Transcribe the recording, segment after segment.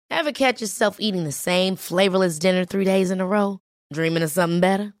Ever catch yourself eating the same flavorless dinner 3 days in a row? Dreaming of something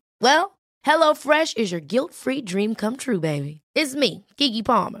better? Well, HelloFresh is your guilt-free dream come true, baby. It's me, Keke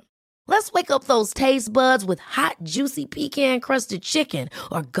Palmer. Let's wake up those taste buds with hot, juicy pecan-crusted chicken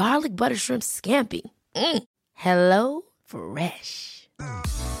or garlic butter shrimp scampi. Hello Fresh.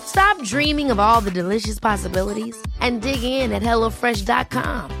 Stop dreaming of all the delicious possibilities and dig in at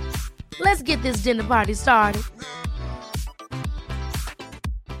HelloFresh.com. Let's get this dinner party started.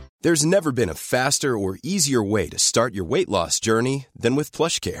 There's never been a faster or easier way to start your weight loss journey than with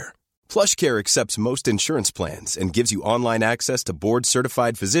PlushCare. PlushCare accepts most insurance plans and gives you online access to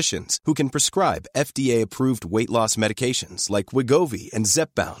board-certified physicians who can prescribe FDA-approved weight loss medications like Wegovy and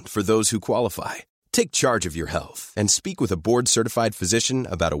Zepbound for those who qualify. Take charge of your health and speak with a board-certified physician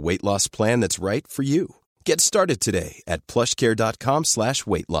about a weight loss plan that's right for you. Get started today at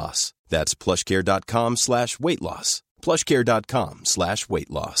plushcare.com/weightloss. That's plushcare.com/weightloss.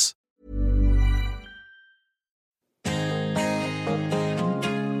 plushcare.com/weightloss.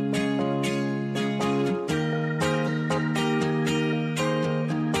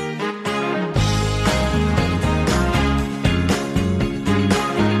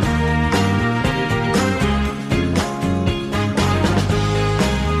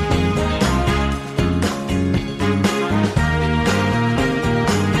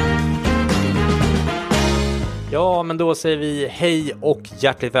 Ja, men då säger vi hej och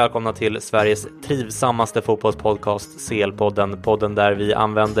hjärtligt välkomna till Sveriges trivsammaste fotbollspodcast, CL-podden. Podden där vi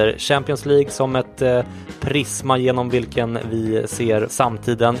använder Champions League som ett prisma genom vilken vi ser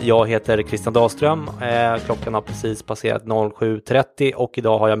samtiden. Jag heter Christian Dahlström. Klockan har precis passerat 07.30 och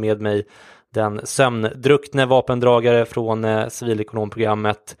idag har jag med mig den sömndruckne vapendragare från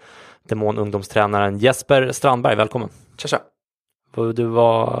civilekonomprogrammet, Demon-ungdomstränaren Jesper Strandberg. Välkommen. Tja. Du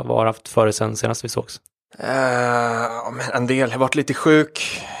var haft före sen senast vi sågs? En del. Jag har varit lite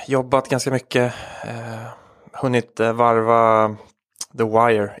sjuk, jobbat ganska mycket, hunnit varva The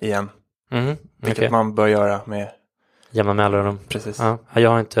Wire igen. Vilket man bör göra med jämna mellanrum. Precis. Ja, jag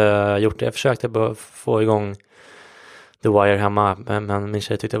har inte gjort det. Jag försökte få igång The Wire hemma, men min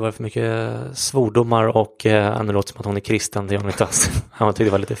tjej tyckte det var för mycket svordomar och det låter som att hon är kristen. Det gör hon inte alls. Han tyckte det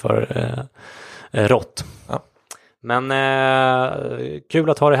var lite för rått. Ja. Men kul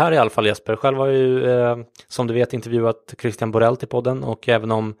att ha det här i alla fall, Jesper. Själv har jag ju, som du vet, intervjuat Christian Borell till podden, och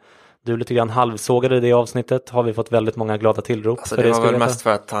även om du lite grann halvsågade det avsnittet har vi fått väldigt många glada tillrop. Alltså, det var väl mest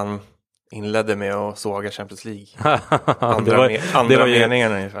för att han inledde med att såga Champions League. andra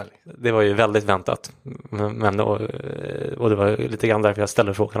meningen ungefär. Det var ju väldigt väntat. Men och det var lite grann därför jag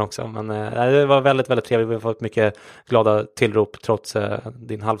ställde frågan också. Men det var väldigt, väldigt trevligt. Vi har fått mycket glada tillrop trots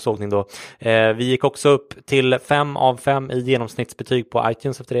din halvsågning då. Vi gick också upp till 5 av 5 i genomsnittsbetyg på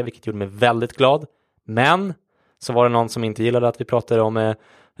iTunes efter det, vilket gjorde mig väldigt glad. Men så var det någon som inte gillade att vi pratade om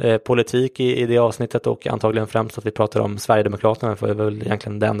politik i det avsnittet, och antagligen främst att vi pratar om Sverigedemokraterna, för det var väl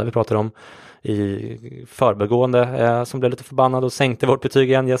egentligen det enda vi pratar om i förbegående, som blev lite förbannad och sänkte vårt betyg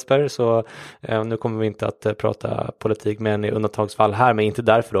igen, Jesper. Så nu kommer vi inte att prata politik mer än i undantagsfall här, men inte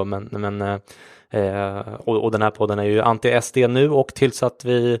därför då, och den här podden är ju anti-SD nu, och tills att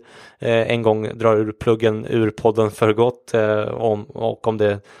vi en gång drar ur pluggen ur podden för gott, och om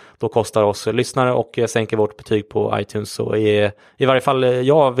det då kostar oss lyssnare och sänker vårt betyg på iTunes, så är i varje fall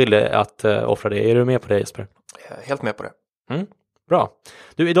jag ville att offra det. Är du med på det, Jesper? Jag är helt med på det. Bra.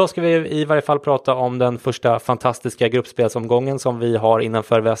 Du, idag ska vi i varje fall prata om den första fantastiska gruppspelsomgången som vi har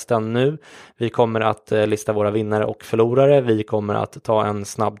innanför västen nu. Vi kommer att lista våra vinnare och förlorare. Vi kommer att ta en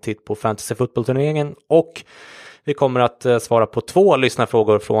snabb titt på Fantasy Football-turneringen, och vi kommer att svara på 2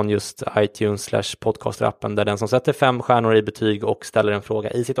 lyssnarfrågor från just iTunes/podcaster-appen, där den som sätter 5 stjärnor i betyg och ställer en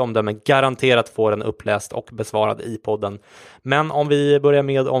fråga i sitt omdöme garanterat får den uppläst och besvarad i podden. Men om vi börjar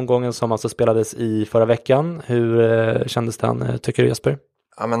med omgången som alltså spelades i förra veckan. Hur kändes den, tycker du, Jesper?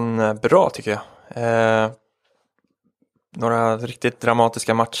 Ja, men bra tycker jag. Några riktigt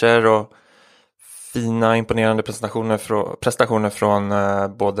dramatiska matcher och fina, imponerande prestationer från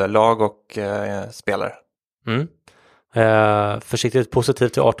både lag och spelare. Försiktigt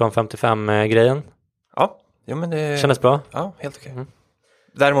positivt till 18:55-grejen. Ja, men det kändes bra. Ja, helt okej.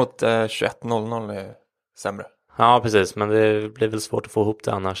 Däremot 21:00 är sämre. Ja, precis, men det blir väl svårt att få ihop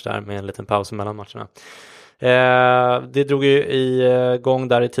det annars där med en liten paus mellan matcherna. Det drog ju igång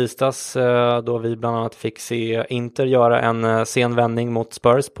där i tisdags, då vi bland annat fick se Inter göra en sen vändning mot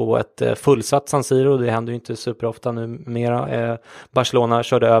Spurs på ett fullsatt San Siro. Det händer ju inte superofta numera. Barcelona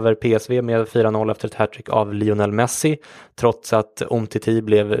körde över PSV med 4-0 efter ett hattrick av Lionel Messi, trots att Umtiti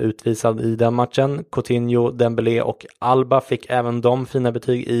blev utvisad i den matchen. Coutinho, Dembélé och Alba fick även de fina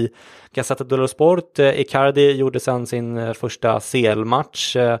betyg i Gazzetta dello Sport. Icardi gjorde sedan sin första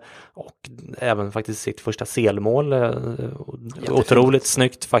CL-match och även faktiskt sitt första CL-mål. Otroligt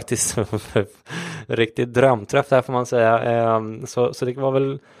snyggt faktiskt. Riktigt drömträff där får man säga. Så det var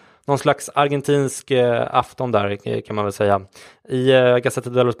väl någon slags argentinsk afton där kan man väl säga. I Gazzetta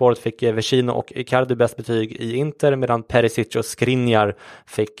dello Sport fick Vecino och Icardi bäst betyg i Inter, medan Perisic och Skriniar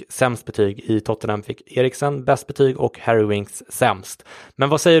fick sämst betyg. I Tottenham fick Eriksen bäst betyg och Harry Winks sämst. Men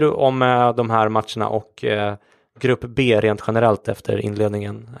vad säger du om de här matcherna och grupp B rent generellt efter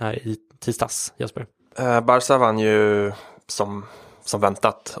inledningen här i tisdags, Jesper? Barca vann ju som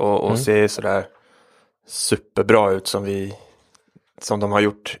väntat och ser sådär superbra ut som de har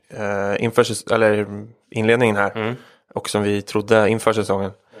gjort inför inledningen här och som vi trodde inför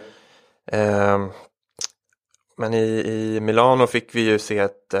säsongen. Men i Milano fick vi ju se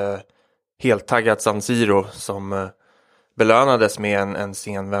ett heltaggat San Siro som belönades med en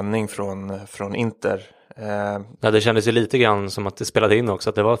sen vändning från Inter. Ja, det kändes ju lite grann som att det spelade in också,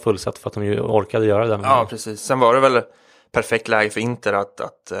 att det var fullsatt för att de ju orkade göra det. Ja, precis. Sen var det väl perfekt läge för Inter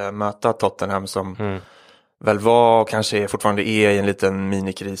att möta Tottenham som väl var och kanske fortfarande är i en liten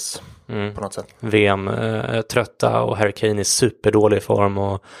minikris på något sätt. VM trötta och Harry Kane är superdålig form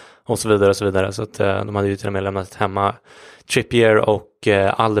och så vidare och så vidare. Så att de hade ju till och med lämnat hemma Trippier och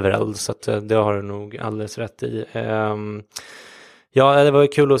Alderweireld, så att det har du nog alldeles rätt i. Ja, det var ju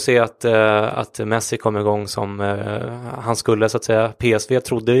kul att se att Messi kom igång som han skulle, så att säga. PSV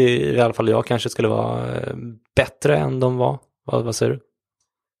trodde i alla fall jag kanske skulle vara bättre än de var. Vad säger du?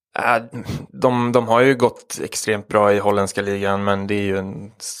 De har ju gått extremt bra i holländska ligan, men det är ju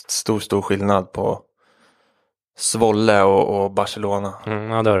en stor skillnad på Zwolle och Barcelona. Ja,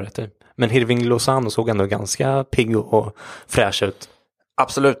 det har du rätt i. Men Hirving Lozano såg ändå ganska pigg och fräsch ut.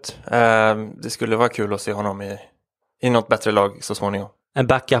 Absolut. Det skulle vara kul att se honom i något bättre lag så småningom. En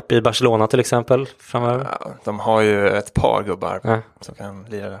backup i Barcelona till exempel framöver. De har ju ett par gubbar som kan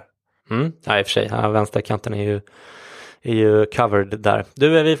lira där. Ja, i och för sig. Vänsterkanten är ju covered där.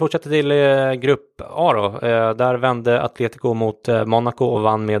 Vi fortsätter till grupp A då. Där vände Atletico mot Monaco och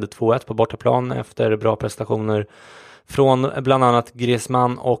vann med 2-1 på bortaplan efter bra prestationer från bland annat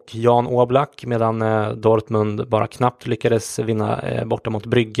Griezmann och Jan Oblak, medan Dortmund bara knappt lyckades vinna borta mot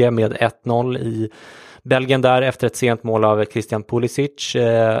Brygge med 1-0 i Belgien där efter ett sent mål av Christian Pulisic.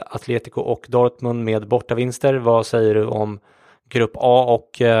 Atletico och Dortmund med bortavinster. Vad säger du om grupp A och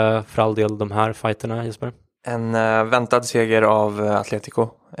för all del de här fighterna, Jesper? En väntad seger av Atletico,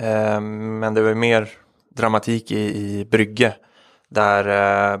 men det var mer dramatik i Brygge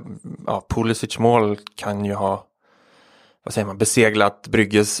där Pulisic mål kan ju ha beseglat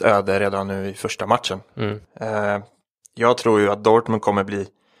Brygges öde redan nu i första matchen. Jag tror ju att Dortmund kommer bli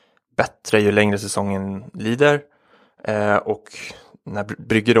bättre ju längre säsongen lider, och när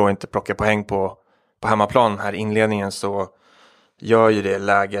Brygge då inte plockar poäng på hemmaplan här i inledningen så gör ju det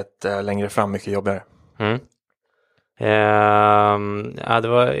läget längre fram mycket jobbigare. Det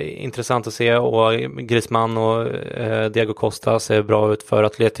var intressant att se, och Griezmann och Diego Costa ser bra ut för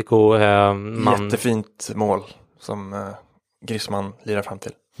Atletico. Jättefint mål som Griezmann lirar fram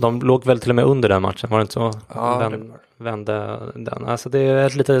till. De låg väl till och med under den matchen, var det inte så? Ja, vände den. Alltså det är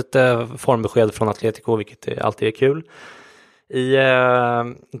ett litet formbesked från Atletico, vilket alltid är kul. I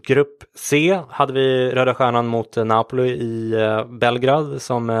grupp C hade vi Röda Stjärnan mot Napoli i Belgrad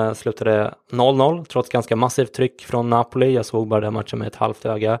som slutade 0-0 trots ganska massivt tryck från Napoli. Jag såg bara den matchen med ett halvt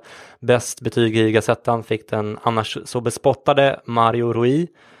öga. Bäst betyg i Gazettan fick den annars så bespottade Mario Rui.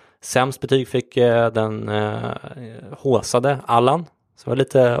 Sämst betyg fick den håsade Allan. Så var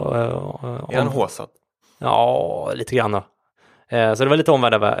lite är han håsad? Ja, lite grann då. Så det var lite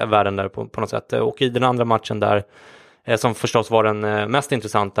omvärda världen där på något sätt. Och i den andra matchen där, som förstås var den mest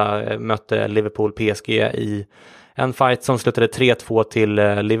intressanta, mötte Liverpool PSG i en fight som slutade 3-2 till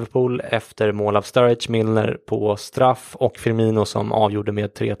Liverpool efter mål av Sturridge, Milner på straff och Firmino som avgjorde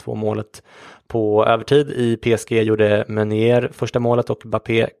med 3-2 målet på övertid. I PSG gjorde Meunier första målet och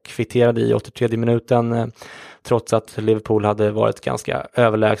Mbappé kvitterade i 83 minuten, trots att Liverpool hade varit ganska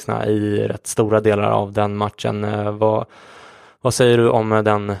överlägsna i rätt stora delar av den matchen. Vad säger du om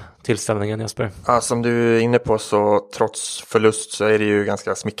den tillställningen, Jesper? Ja, som du är inne på, så trots förlust så är det ju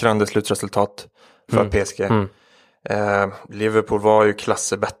ganska smickrande slutresultat för PSG. Liverpool var ju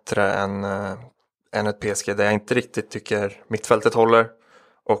klasser bättre än ett PSG där jag inte riktigt tycker mittfältet håller.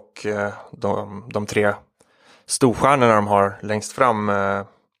 Och de tre storstjärnorna de har längst fram,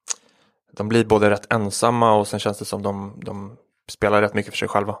 de blir både rätt ensamma och sen känns det som de spelar rätt mycket för sig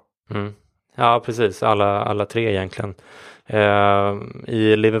själva. Ja, precis. Alla tre egentligen.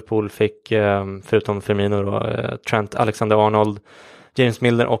 I Liverpool fick, förutom Firmino då, Trent Alexander-Arnold James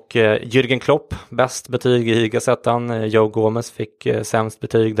Milner och Jürgen Klopp bäst betyg i Gazettan. Joe Gomez fick sämst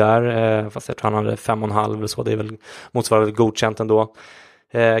betyg där, fast jag tror han hade 5,5 eller så. Det är väl motsvarande godkänt ändå.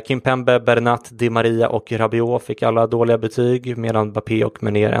 Kimpembe, Bernat, Di Maria och Rabiot fick alla dåliga betyg, medan Mbappé och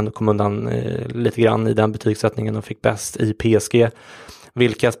Meunier ändå kom undan lite grann i den betygssättningen och fick bäst i PSG.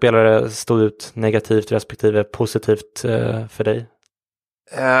 Vilka spelare stod ut negativt respektive positivt för dig?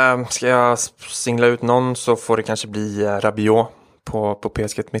 Ska jag singla ut någon så får det kanske bli Rabiot på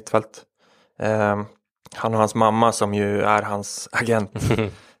PSG mittfält. Han och hans mamma, som ju är hans agent,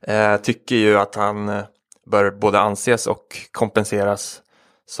 tycker ju att han bör både anses och kompenseras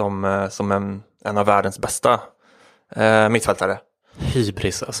som en av världens bästa mittfältare.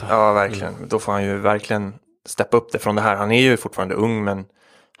 Hybris alltså. Ja, verkligen. Då får han ju verkligen steppa upp det från det här. Han är ju fortfarande ung, men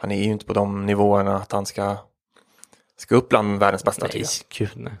han är ju inte på de nivåerna att han ska upp bland världens bästa. Nej,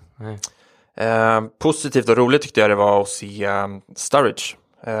 gud nej. Positivt och roligt tyckte jag det var att se Sturridge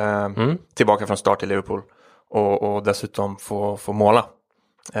tillbaka från start i Liverpool och dessutom få måla.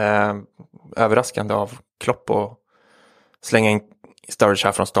 Överraskande av Klopp och slänga in Sturridge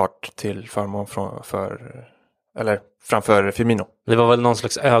här från start till förmån framför Firmino. Det var väl någon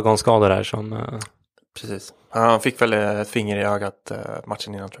slags ögonskada där som... Precis. Han fick väl ett finger i ögat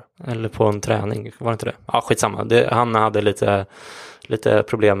matchen innan, tror jag. Eller på en träning, var det inte det? Ja, skitsamma. Han hade lite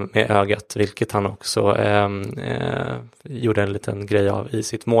problem med ögat, vilket han också gjorde en liten grej av i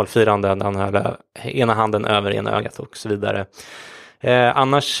sitt målfirande, där han höll ena handen över ena ögat och så vidare.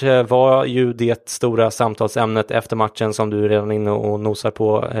 Annars var ju det stora samtalsämnet efter matchen, som du redan är inne och nosar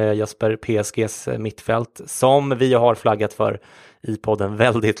på, Jasper, PSGs mittfält, som vi har flaggat för i podden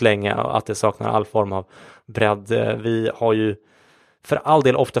väldigt länge, att det saknar all form av bredd. Vi har ju för all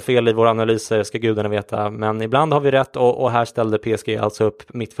del ofta fel i våra analyser, ska gudarna veta, men ibland har vi rätt, och här ställde PSG alltså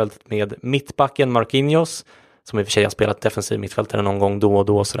upp mittfältet med mittbacken Marquinhos, som i och för sig har spelat defensiv mittfältare någon gång då och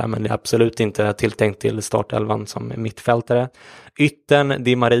då sådär, men det är absolut inte tilltänkt till startelvan som mittfältare. Yttern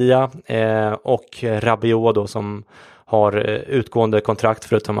Di Maria och Rabiot då, som har utgående kontrakt,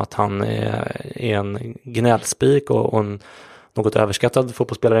 förutom att han är en gnällspik och en något överskattad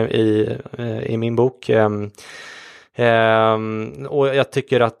fotbollsspelare i min bok. Och jag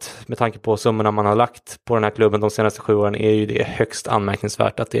tycker att med tanke på summorna man har lagt på den här klubben de senaste 7 åren, är ju det högst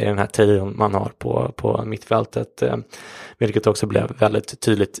anmärkningsvärt att det är den här trion man har på mittfältet, vilket också blev väldigt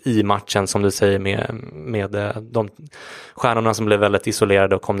tydligt i matchen, som du säger, med de stjärnorna som blev väldigt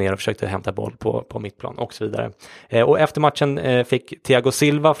isolerade och kom ner och försökte hämta boll på mittplan och så vidare. Och efter matchen fick Thiago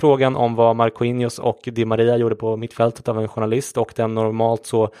Silva frågan om vad Marquinhos och Di Maria gjorde på mittfältet av en journalist, och den normalt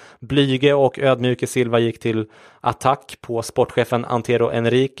så blyge och ödmjuke Silva gick till attack på sportchefen Antero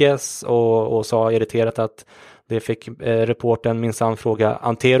Enriquez och sa irriterat att det fick reporten minsann fråga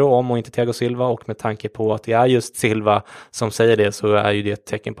Antero om och inte Thiago Silva, och med tanke på att det är just Silva som säger det, så är ju det ett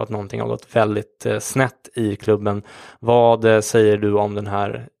tecken på att någonting har gått väldigt snett i klubben. Vad säger du om den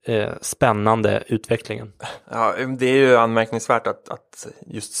här spännande utvecklingen? Ja, det är ju anmärkningsvärt att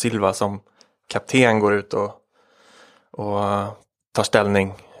just Silva som kapten går ut och tar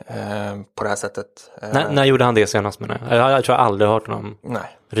ställning på det här sättet. När gjorde han det senast, menar jag? Jag tror jag aldrig hört honom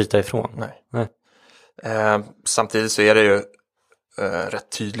ryta ifrån. Nej. Samtidigt så är det ju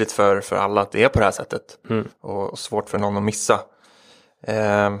rätt tydligt för alla att det är på det här sättet. Och svårt för någon att missa.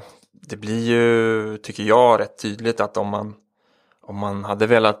 Det blir ju, tycker jag, rätt tydligt att om man hade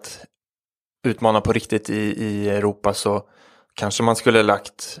velat utmana på riktigt i Europa, så kanske man skulle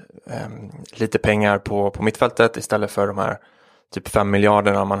lagt lite pengar på mittfältet istället för de här typ 5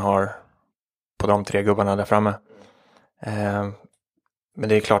 miljarderna man har på de 3 gubbarna där framme. Men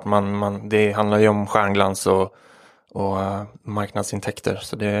det är klart, det handlar ju om stjärnglans och marknadsintäkter.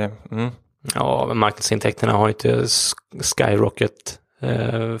 Så det, Ja, men marknadsintäkterna har inte skyrocket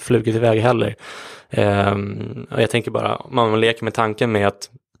flugit iväg heller. Och jag tänker bara, man leker med tanken med att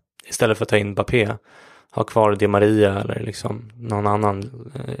istället för att ta in Mbappé, ha kvar Di Maria eller liksom någon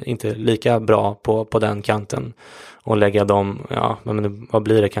annan inte lika bra på den kanten, och lägga dem, men vad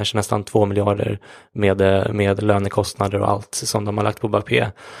blir det, kanske nästan 2 miljarder med lönekostnader och allt som de har lagt på Mbappé,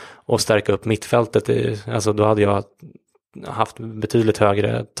 och stärka upp mittfältet. Alltså då hade jag haft betydligt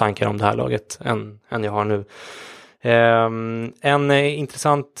högre tankar om det här laget än jag har nu. En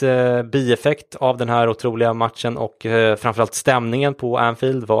intressant bieffekt av den här otroliga matchen och framförallt stämningen på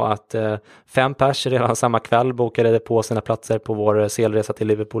Anfield var att 5 pers redan samma kväll bokade på sina platser på vår CL-resa till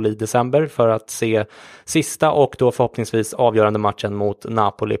Liverpool i december för att se sista och då förhoppningsvis avgörande matchen mot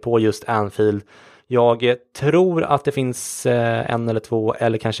Napoli på just Anfield. Jag tror att det finns 1 eller 2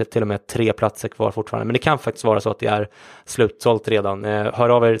 eller kanske till och med 3 platser kvar fortfarande. Men det kan faktiskt vara så att det är slutsålt redan. Hör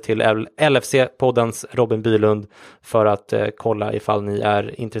av er till LFC-poddens Robin Bylund för att kolla ifall ni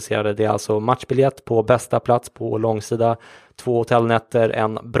är intresserade. Det är alltså matchbiljett på bästa plats på långsida, 2 hotellnätter,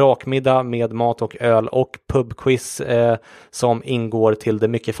 en brakmiddag med mat och öl och pubquiz som ingår till det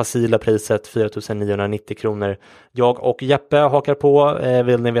mycket facila priset 4 990 kronor. Jag och Jeppe hakar på.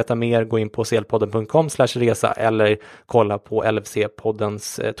 Vill ni veta mer, gå in på selpodden.com/resa eller kolla på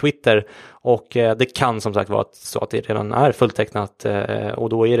LFC-poddens Twitter. Och det kan som sagt vara så att det redan är fulltecknat och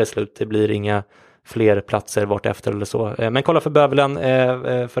då är det slut. Det blir inga fler platser vart efter eller så. Men kolla för bövelen,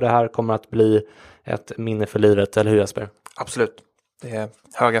 för det här kommer att bli ett minne för livet, eller hur Jesper? Absolut, det är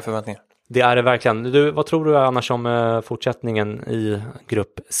höga förväntningar. Det är det verkligen. Du, vad tror du annars om fortsättningen i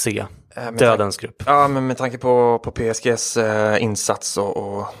grupp C? Dödens grupp. Ja, men med tanke på PSGs insats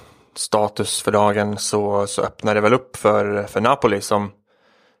och status för dagen så öppnar det väl upp för Napoli som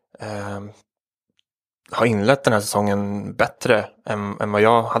har inlett den här säsongen bättre än vad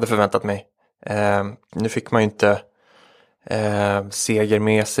jag hade förväntat mig. Nu fick man ju inte seger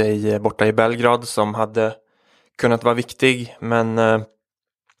med sig borta i Belgrad som hade kunnat vara viktig, men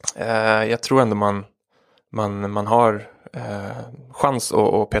jag tror ändå man har chans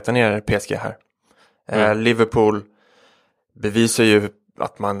att peta ner PSG här. Liverpool bevisar ju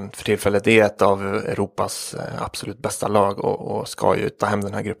att man för tillfället är ett av Europas absolut bästa lag och ska ju ta hem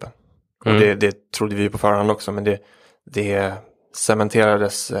den här gruppen. Och det trodde vi på förhand också, men det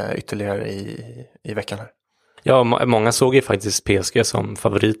cementerades ytterligare i veckan här. Ja, många såg ju faktiskt PSG som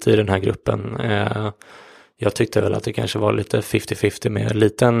favorit i den här gruppen. Jag tyckte väl att det kanske var lite 50-50 med en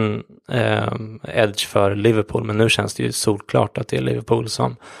liten edge för Liverpool. Men nu känns det ju solklart att det är Liverpool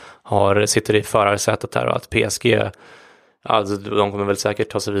som sitter i förarsätet här och att PSG, alltså, de kommer väl säkert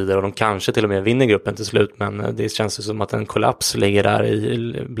ta sig vidare och de kanske till och med vinner gruppen till slut. Men det känns ju som att en kollaps ligger där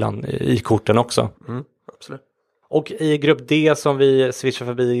i korten också. Absolut. Och i grupp D som vi switchar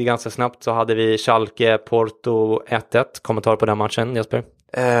förbi ganska snabbt så hade vi Schalke Porto 1-1. Kommentar på den matchen, Jesper?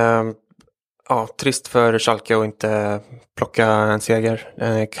 Ja, trist för Schalke att inte plocka en seger.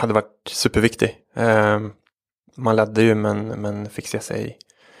 Det hade varit superviktig. Man ledde ju men fick se sig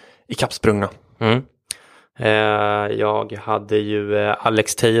i kappsprungna. Jag hade ju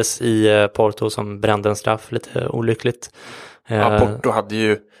Alex Tejes i Porto som brände en straff, lite olyckligt. Ja, Porto hade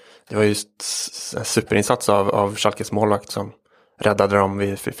ju, det var just en superinsats av Schalkes målvakt som räddade dem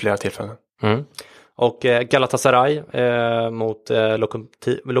vid flera tillfällen. Och Galatasaray mot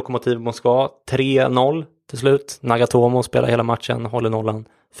Lokomotiv Moskva 3-0 till slut. Nagatomo spelar hela matchen, håller nollan.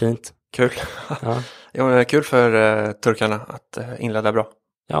 Fint. Kul. Ja. Ja, kul för turkarna att inleda bra.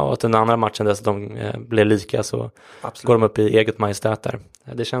 Ja, och att den andra matchen dessutom blev lika så absolut. Går de upp i eget majestät där.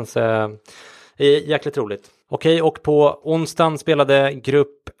 Det känns jäkligt roligt. Okej, och på onsdagen spelade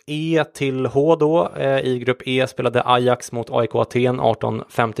grupp E till H då. I grupp E spelade Ajax mot AIK Aten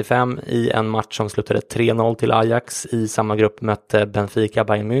 18:55 i en match som slutade 3-0 till Ajax. I samma grupp mötte Benfica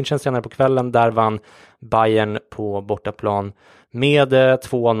Bayern München senare på kvällen. Där vann Bayern på bortaplan med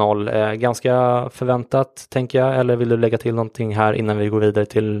 2-0. Ganska förväntat, tänker jag. Eller vill du lägga till någonting här innan vi går vidare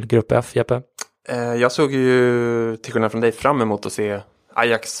till grupp F, Jeppe? Jag såg ju till skillnad från dig fram emot att se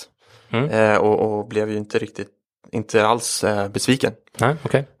Ajax. Och blev ju inte alls besviken. Nej,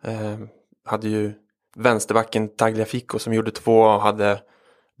 okej. Hade ju vänsterbacken Tagliafico som gjorde 2 och hade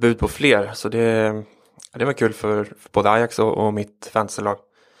bud på fler. Så det var kul för både Ajax och mitt fantasylag.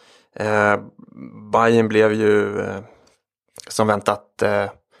 Bayern blev ju som väntat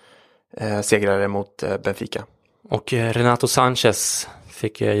segrare mot Benfica. Och Renato Sanchez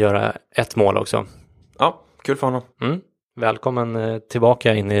fick göra 1 mål också. Ja, kul för honom. Välkommen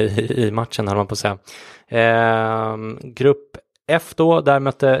tillbaka in i matchen, har man på att säga. Grupp F då, där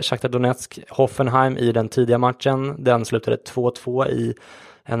mötte Shakhtar Donetsk Hoffenheim i den tidiga matchen. Den slutade 2-2 i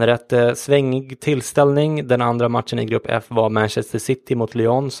en rätt svängig tillställning. Den andra matchen i grupp F var Manchester City mot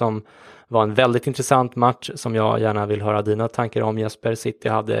Lyon som var en väldigt intressant match som jag gärna vill höra dina tankar om, Jesper. City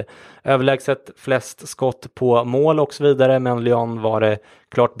hade överlägset flest skott på mål och så vidare, men Lyon var det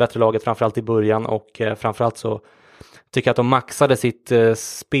klart bättre laget framförallt i början och framförallt så tycker jag att de maxade sitt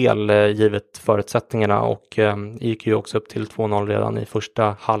spel givet förutsättningarna och gick ju också upp till 2-0 redan i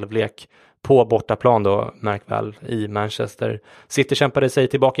första halvlek på bortaplan då, märk väl, i Manchester. City kämpade sig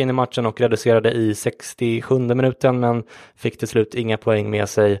tillbaka in i matchen och reducerade i 67 minuten men fick till slut inga poäng med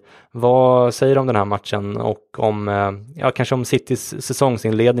sig. Vad säger du om den här matchen och kanske om Citys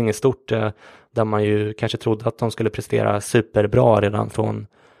säsongsinledning i stort där man ju kanske trodde att de skulle prestera superbra redan från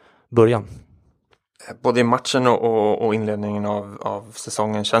början? Både i matchen och inledningen av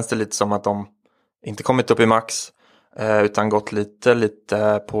säsongen känns det lite som att de inte kommit upp i max, utan gått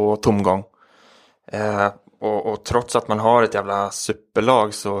lite på tomgång. Och trots att man har ett jävla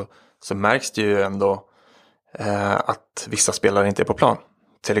superlag så märks det ju ändå att vissa spelare inte är på plan.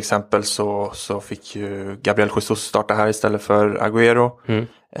 Till exempel så fick ju Gabriel Jesus starta här istället för Agüero.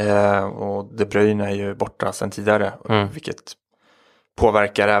 Och De Bruyne är ju borta sedan tidigare. Vilket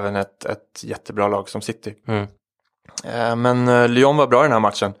påverkar även ett jättebra lag som City. Men Lyon var bra i den här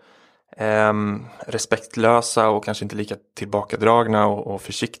matchen. Respektlösa och kanske inte lika tillbakadragna och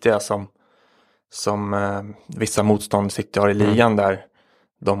försiktiga som vissa motstånd City har i ligan där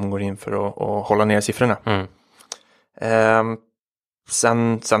de går in för att hålla ner siffrorna.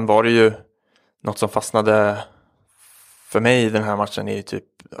 Sen var det ju något som fastnade för mig i den här matchen är ju typ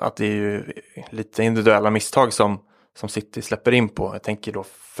att det är ju lite individuella misstag som City släpper in på. Jag tänker då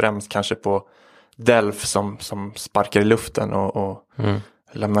främst kanske på Delph som sparkar i luften och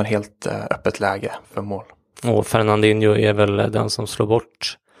lämnar helt öppet läge för mål. Och Fernandinho är väl den som slår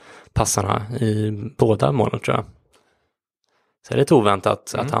bort passarna i båda målen, tror jag. Så det är lite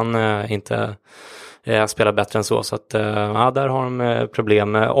oväntat att han inte spelar bättre än så. Så att där har de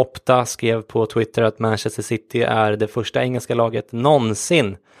problem. Opta skrev på Twitter att Manchester City är det första engelska laget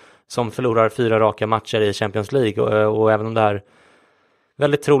någonsin som förlorar 4 raka matcher i Champions League. Och även om det här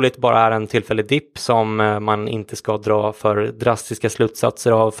väldigt troligt bara är en tillfällig dipp som man inte ska dra för drastiska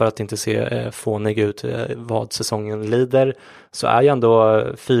slutsatser av för att inte se fånig ut vad säsongen lider, så är ju ändå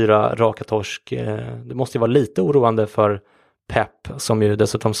 4 raka torsk. Det måste ju vara lite oroande för Pep, som ju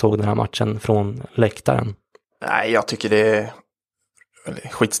dessutom såg den här matchen från läktaren. Nej, jag tycker det är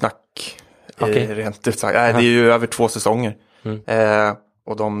skitsnack. Rent ut sagt. Det är ju över 2 säsonger.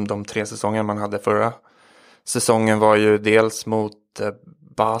 Och de 3 säsonger man hade förra säsongen var ju dels mot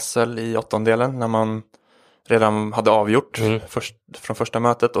Basel i 8:ondelen när man redan hade avgjort från första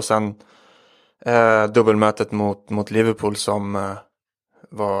mötet, och sen dubbelmötet mot Liverpool som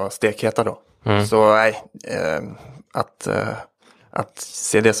var stekheta då. Så nej, att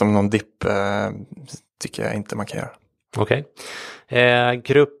se det som någon dipp tycker jag inte man kan göra. Okej.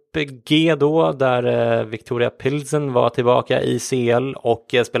 Grupp G då, där Victoria Pilsen var tillbaka i CL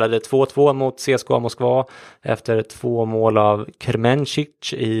och spelade 2-2 mot CSKA Moskva efter 2 mål av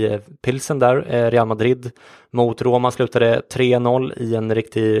Kremencic i Pilsen där. Real Madrid mot Roma slutade 3-0 i en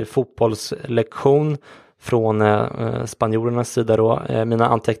riktig fotbollslektion från spanjorernas sida då. Mina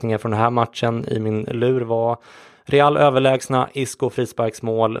anteckningar från den här matchen i min lur var: Real överlägsna, Isco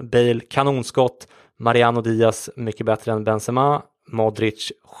frisparksmål, Bale kanonskott, Mariano Diaz mycket bättre än Benzema,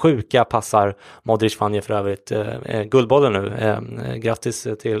 Modric sjuka passar. Modric vann ju för övrigt guldbollen nu. Grattis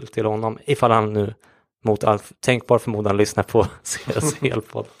till honom, ifall han nu mot all tänkbar förmodan lyssnar på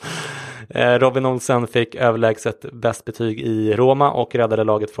CL-podd. Robin Olsen fick överlägset bäst betyg i Roma och räddade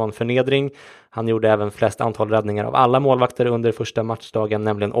laget från förnedring. Han gjorde även flest antal räddningar av alla målvakter under första matchdagen,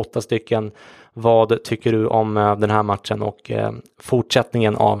 nämligen 8 stycken. Vad tycker du om den här matchen och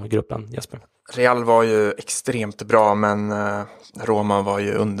fortsättningen av gruppen, Jesper? Real var ju extremt bra, men Roma var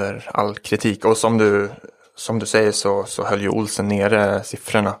ju under all kritik. Och som du säger så höll ju Olsen nere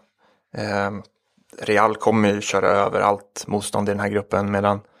siffrorna. Real kommer ju köra över allt motstånd i den här gruppen,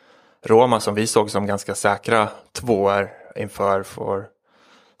 medan Roma, som vi såg som ganska säkra 2:or inför, får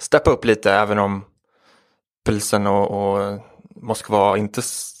steppa upp lite, även om Pilsen och Moskva inte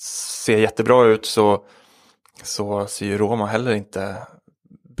ser jättebra ut, så ser ju Roma heller inte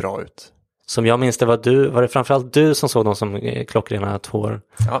bra ut. Som jag minns det var det framförallt du som såg dem som klockrena 2:or.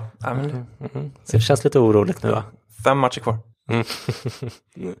 Ja, Så det känns lite oroligt nu, va? 5 matcher kvar.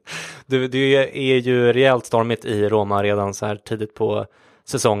 Du är ju rejält stormigt i Roma redan så här tidigt på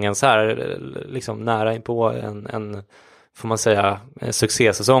säsongen, så här liksom nära in på en får man säga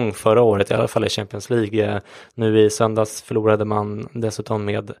succésäsong förra året, i alla fall i Champions League. Nu i söndags förlorade man dessutom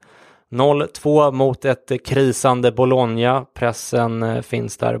med 0-2 mot ett krisande Bologna. Pressen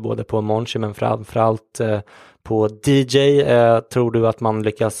finns där både på Monchi men framförallt på DJ. Tror du att man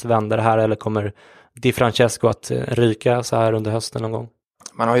lyckas vända det här, eller kommer Di Francesco att ryka så här under hösten någon gång?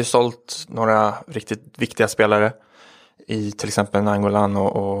 Man har ju sålt några riktigt viktiga spelare i till exempel Nainggolan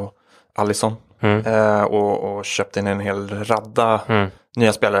och Alisson. Och köpt in en hel radda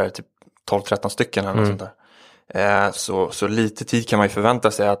nya spelare, typ 12-13 stycken eller något sånt där. Så lite tid kan man ju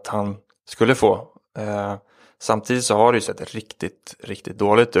förvänta sig att han skulle få. Samtidigt så har det ju sett riktigt, riktigt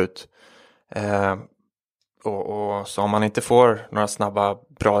dåligt ut. Och så om man inte får några snabba,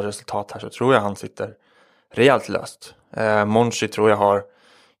 bra resultat här, så tror jag han sitter rejält löst. Monchi tror jag har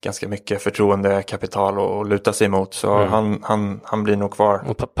ganska mycket förtroendekapital att luta sig emot, så han blir nog kvar.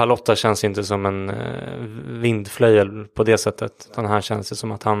 Och Palotta känns inte som en vindflöjel på det sättet. Den här känns det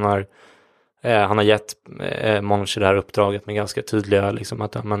som att han har Han har gett Monchi det här uppdraget med ganska tydliga liksom,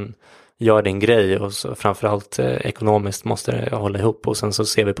 att man gör din grej och så, framförallt ekonomiskt måste det hålla ihop, och sen så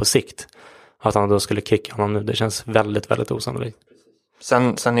ser vi på sikt att han då skulle kicka honom nu. Det känns väldigt, väldigt osannolikt.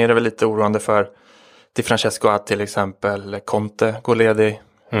 Sen är det väl lite oroande för Di Francesco att till exempel Conte går ledig.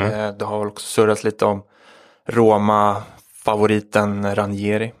 Det har väl också surrats lite om Roma-favoriten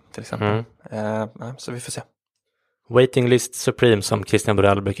Ranieri till exempel. Så vi får se. Waiting List Supreme, som Christian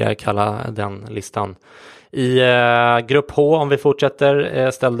Borrell brukar kalla den listan. I grupp H, om vi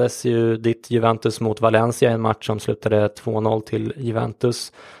fortsätter, ställdes ju ditt Juventus mot Valencia, en match som slutade 2-0 till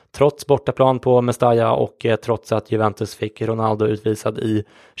Juventus. Trots bortaplan på Mestalla och trots att Juventus fick Ronaldo utvisad i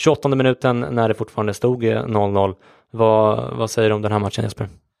 28:e minuten när det fortfarande stod 0-0. Vad säger du om den här matchen, Jesper?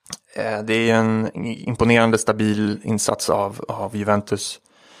 Det är en imponerande stabil insats av Juventus,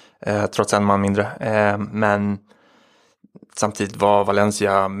 trots en man mindre. Men samtidigt var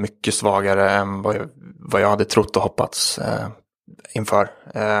Valencia mycket svagare än vad jag hade trott och hoppats inför.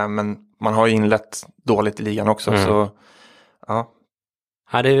 Men man har ju inlett dåligt i ligan också, så ja.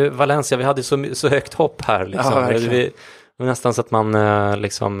 Ja, det är ju Valencia, vi hade så högt hopp här liksom. Ja, det var nästan så att man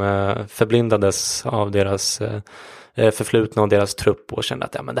liksom förblindades av deras förflutna och deras trupp och kände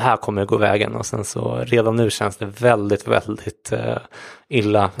att ja, men det här kommer gå vägen, och sen så redan nu känns det väldigt, väldigt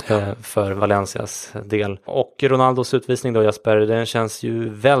illa för Valencias del. Och Ronaldos utvisning då, Jesper, den känns ju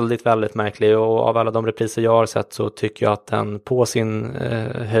väldigt, väldigt märklig, och av alla de repriser jag har sett så tycker jag att den på sin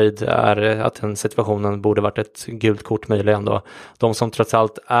höjd är att den situationen borde varit ett gult kort möjligen då. De som trots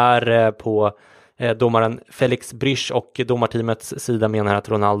allt är på domaren Felix Brysch och domarteamets sida menar att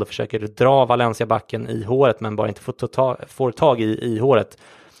Ronaldo försöker dra Valencia-backen i håret men bara inte får tag i håret.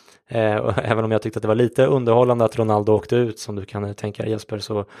 Även om jag tyckte att det var lite underhållande att Ronaldo åkte ut, som du kan tänka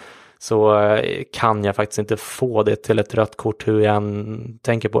Jesper, så kan jag faktiskt inte få det till ett rött kort hur jag än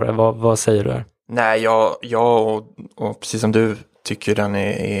tänker på det. Vad säger du här? Nej, jag och precis som du tycker den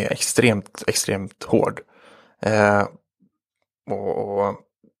är extremt, extremt hård. Och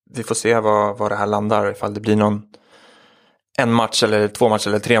vi får se var det här landar, ifall det blir en match eller 2 matcher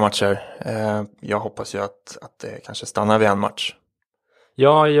eller 3 matcher. Jag hoppas ju att det kanske stannar vid en match.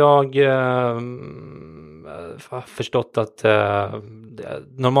 Ja, jag har förstått att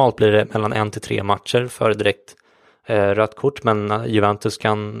normalt blir det mellan 1 till 3 matcher för direkt rött kort, men Juventus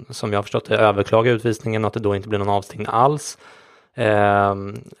kan, som jag har förstått det, överklaga utvisningen och att det då inte blir någon avstängning alls.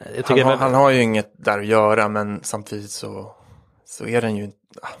 Han har ju inget där att göra, men samtidigt så är den ju inte...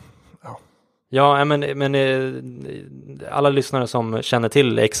 Ja, men alla lyssnare som känner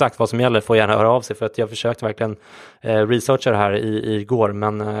till exakt vad som gäller får gärna höra av sig, för att jag försökte verkligen researcha det här igår,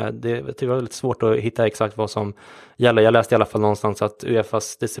 men det var lite svårt att hitta exakt vad som gäller. Jag läste i alla fall någonstans att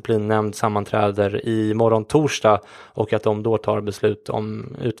UEFAs disciplinnämnd sammanträder i morgon torsdag och att de då tar beslut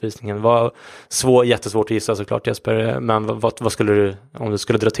om utvisningen. Det var jättesvårt att gissa såklart, Jesper, men vad skulle du, om du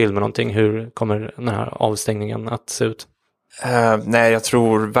skulle dra till med någonting, hur kommer den här avstängningen att se ut? Nej, jag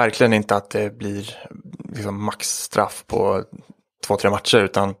tror verkligen inte att det blir liksom maxstraff på 2-3 matcher,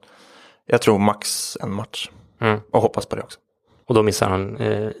 utan jag tror max en match. Och hoppas på det också. Och då missar han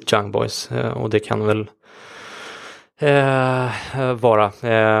Young Boys, och det kan väl vara.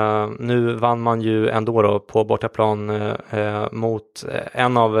 Nu vann man ju ändå då på bortaplan mot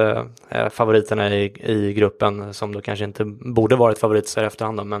en av favoriterna i gruppen, som då kanske inte borde varit favorit så här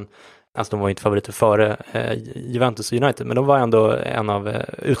efterhand då, men alltså de var inte favoriter före Juventus och United, men de var ändå en av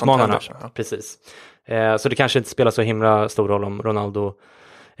utmanarna. Ja. Precis. Så det kanske inte spelar så himla stor roll om Ronaldo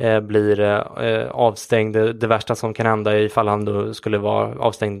blir avstängd. Det värsta som kan hända ifall han då skulle vara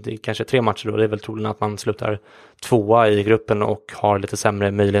avstängd i kanske 3 matcher då, det är väl troligen att man slutar 2:a i gruppen och har lite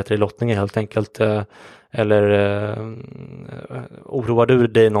sämre möjligheter i lottningen helt enkelt. Eller oroar du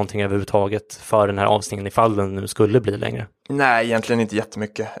dig någonting överhuvudtaget för den här avstängningen ifall den nu skulle bli längre? Nej, egentligen inte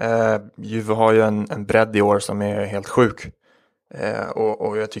jättemycket. Juve har ju en bredd i år som är helt sjuk.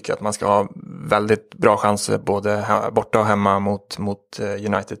 Och jag tycker att man ska ha väldigt bra chanser både borta och hemma mot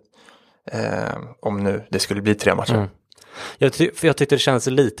United. Om nu det skulle bli 3 matcher. Jag tyckte det kändes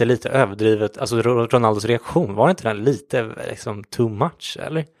lite överdrivet. Alltså Ronaldos reaktion, var inte den lite liksom too much,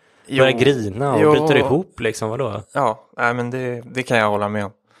 eller? Börjar grina och bryter ihop liksom, vadå? Ja, men det kan jag hålla med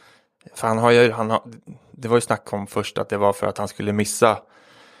om. För det var ju snack om först att det var för att han skulle missa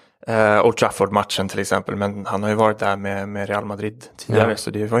Old Trafford-matchen till exempel, men han har ju varit där med Real Madrid tidigare,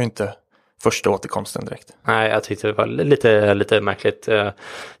 så det var ju inte första återkomsten direkt. Nej, jag tyckte det var lite märkligt.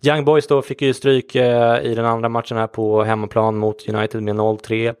 Young Boys då fick ju stryk i den andra matchen här på hemmaplan mot United med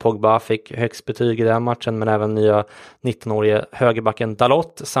 0-3. Pogba fick högst betyg i den matchen, men även nya 19-årige högerbacken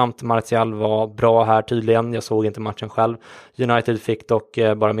Dalot samt Martial var bra här tydligen. Jag såg inte matchen själv. United fick dock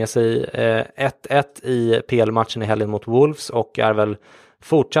bara med sig 1-1 i PL-matchen i helgen mot Wolves och är väl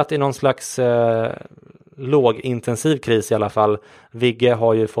fortsatt i någon slags lågintensiv kris i alla fall. Vigge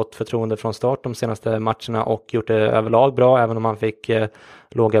har ju fått förtroende från start de senaste matcherna och gjort det överlag bra, även om han fick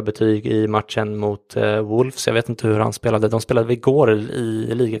låga betyg i matchen mot Wolves. Jag vet inte hur han spelade. De spelade igår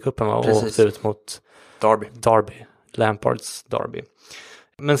i ligacupen och åkte ut mot Derby. Lampards Derby.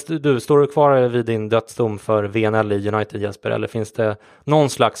 Men du, står du kvar vid din dödsdom för VNL i United, Jesper, eller finns det någon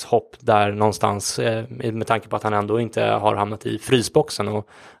slags hopp där någonstans med tanke på att han ändå inte har hamnat i frysboxen och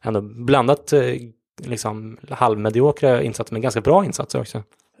ändå blandat liksom halvmediokra insatser med ganska bra insatser också?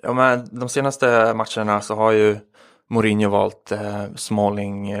 Ja, men de senaste matcherna så har ju Mourinho valt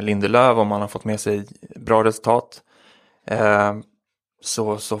Smalling, Lindelöf och man har fått med sig bra resultat.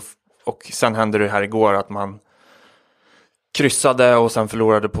 Och sen hände det här igår att man kryssade och sen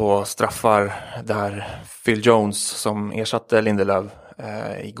förlorade på straffar där Phil Jones som ersatte Lindelöf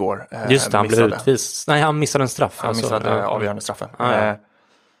igår. Just det, han blev utvis. Nej, han missade en straff. Han missade avgörande straffen.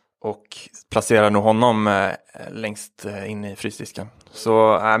 Och placerar nog honom längst in i frysdisken.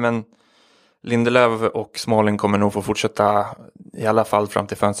 Så men Lindelöf och Smalling kommer nog få fortsätta i alla fall fram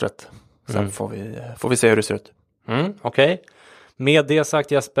till fönstret. Sen får vi se hur det ser ut. Okej. Med det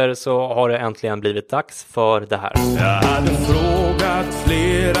sagt, Jesper, så har det äntligen blivit dags för det här. Jag hade frågat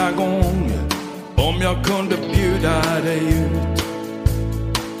flera gånger om jag kunde bjuda dig ut.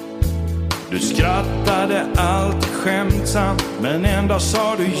 Du skrattade alltid skämtsamt, men ändå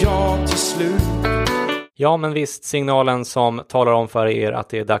sa du ja till slut. Ja, men visst, signalen som talar om för er att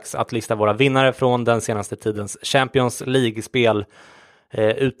det är dags att lista våra vinnare från den senaste tidens Champions League-spel.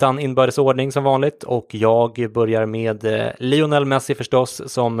 Utan inbördesordning som vanligt, och jag börjar med Lionel Messi förstås,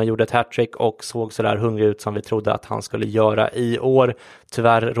 som gjorde ett hattrick och såg så där hungrig ut som vi trodde att han skulle göra i år.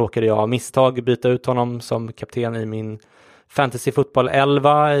 Tyvärr råkade jag av misstag byta ut honom som kapten i min Fantasy Football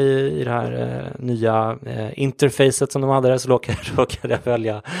 11 i det här nya interfacet som de hade där, så råkade jag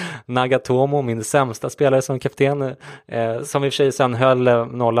välja Nagatomo, min sämsta spelare som kapten, som i och för sig sen höll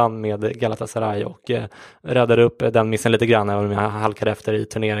nollan med Galatasaray och räddade upp den missen lite grann, även om jag halkade efter i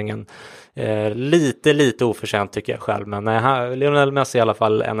turneringen. Lite oförtjänt tycker jag själv, men Lionel Messi i alla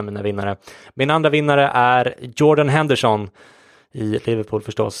fall en av mina vinnare. Min andra vinnare är Jordan Henderson i Liverpool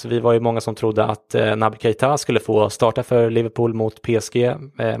förstås. Vi var ju många som trodde att Naby Keita skulle få starta för Liverpool mot PSG.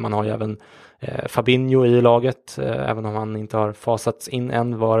 Man har ju även Fabinho i laget, även om han inte har fasats in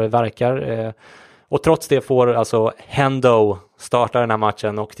än vad det verkar. Och trots det får alltså Hendo starta den här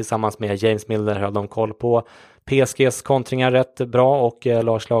matchen, och tillsammans med James Milner höll de koll på PSGs kontringar rätt bra, och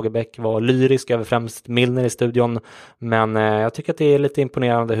Lars Lagerbäck var lyrisk över främst Milner i studion. Men jag tycker att det är lite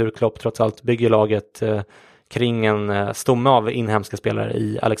imponerande hur Klopp trots allt bygger laget kring en stomme av inhemska spelare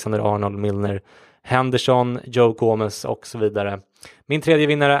i Alexander-Arnold, Milner, Henderson, Joe Gomez och så vidare. Min tredje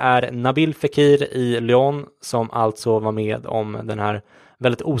vinnare är Nabil Fekir i Lyon, som alltså var med om den här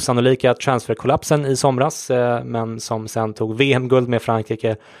väldigt osannolika transferkollapsen i somras, men som sen tog VM-guld med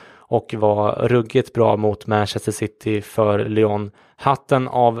Frankrike och var ruggigt bra mot Manchester City för Lyon. Hatten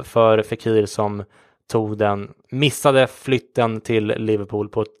av för Fekir som tog den missade flytten till Liverpool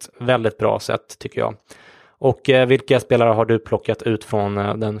på ett väldigt bra sätt tycker jag. Och vilka spelare har du plockat ut från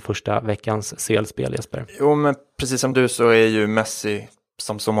den första veckans CL-spel, Jesper? Jo, men precis som du så är ju Messi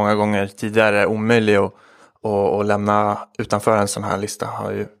som så många gånger tidigare omöjlig att lämna utanför en sån här lista.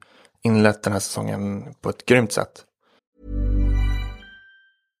 Har ju inlett den här säsongen på ett grymt sätt.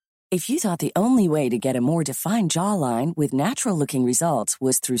 If you thought the only way to get a more defined jawline with natural-looking results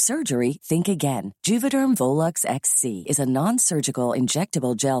was through surgery, think again. Juvederm Volux XC is a non-surgical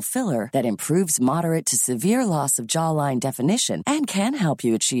injectable gel filler that improves moderate to severe loss of jawline definition and can help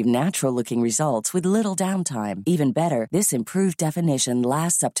you achieve natural-looking results with little downtime. Even better, this improved definition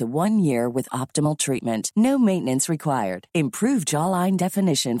lasts up to 1 year with optimal treatment. No maintenance required. Improve jawline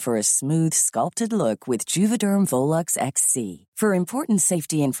definition for a smooth, sculpted look with Juvederm Volux XC. For important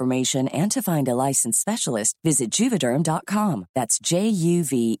safety information and to find a licensed specialist, visit Juvederm.com. That's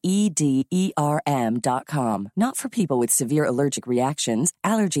JUVEDERM.com. Not for people with severe allergic reactions,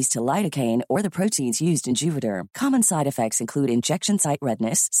 allergies to lidocaine, or the proteins used in Juvederm. Common side effects include injection site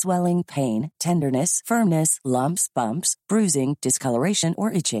redness, swelling, pain, tenderness, firmness, lumps, bumps, bruising, discoloration,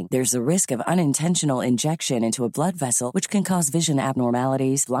 or itching. There's a risk of unintentional injection into a blood vessel, which can cause vision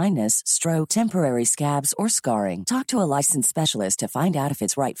abnormalities, blindness, stroke, temporary scabs, or scarring. Talk to a licensed specialist specialist to find out if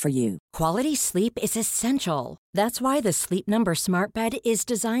it's right for you. Quality sleep is essential. That's why the Sleep Number Smart Bed is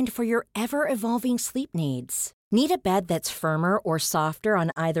designed for your ever-evolving sleep needs. Need a bed that's firmer or softer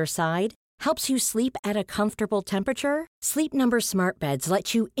on either side? Helps you sleep at a comfortable temperature? Sleep Number Smart Beds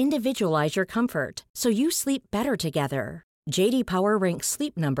let you individualize your comfort so you sleep better together. J.D. Power ranks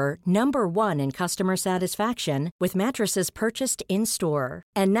Sleep Number number 1 in customer satisfaction with mattresses purchased in-store.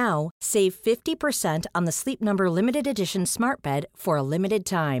 And now, save 50% on the Sleep Number Limited Edition Smart Bed for a limited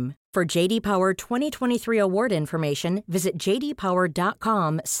time. For J.D. Power 2023 award information, visit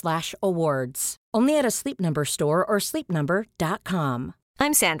jdpower.com/awards. Only at a Sleep Number store or sleepnumber.com.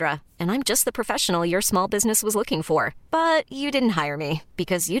 I'm Sandra, and I'm just the professional your small business was looking for. But you didn't hire me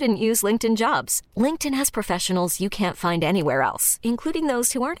because you didn't use LinkedIn Jobs. LinkedIn has professionals you can't find anywhere else, including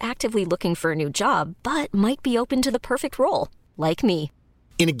those who aren't actively looking for a new job, but might be open to the perfect role, like me.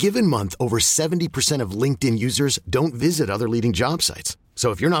 In a given month, over 70% of LinkedIn users don't visit other leading job sites.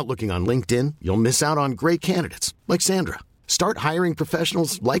 So if you're not looking on LinkedIn, you'll miss out on great candidates like Sandra. Start hiring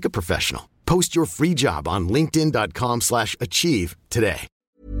professionals like a professional. Post your free job on linkedin.com/achieve today.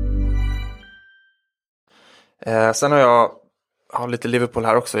 Sen har jag lite Liverpool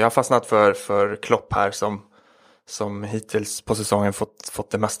här också. Jag har fastnat för Klopp här som hittills på säsongen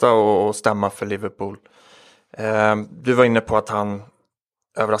fått det mesta att stämma för Liverpool. Du var inne på att han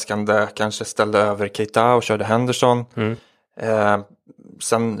överraskande kanske ställde över Keita och körde Henderson.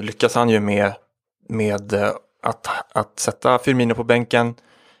 Sen lyckas han ju med att sätta Firmino på bänken,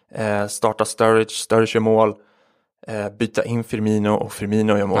 starta Sturridge gör mål, byta in Firmino och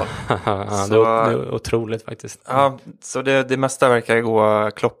Firmino gör mål. Det är otroligt faktiskt. Ja, så det mesta verkar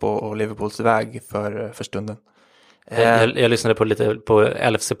gå Klopp och Liverpools väg för stunden. Jag lyssnade på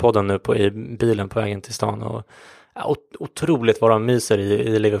LFC-podden nu i bilen på vägen till stan och otroligt vad de myser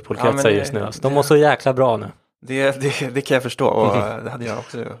i Liverpool-kretsar just nu. Alltså, de mår så jäkla bra nu. Det kan jag förstå och det hade jag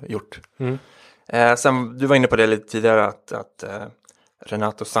också gjort. Sen, du var inne på det lite tidigare att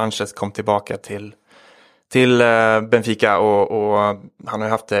Renato Sanchez kom tillbaka till Benfica och han har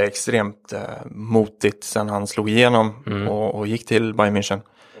haft det extremt motigt sen han slog igenom och gick till Bayern München.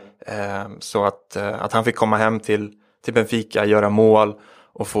 Så att han fick komma hem till Benfica, göra mål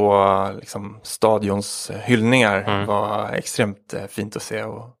och få liksom stadions hyllningar var extremt fint att se.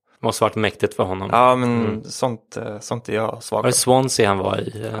 Och det måste varit mäktigt för honom. Ja, men sånt är jag svag. Var det Swansea han var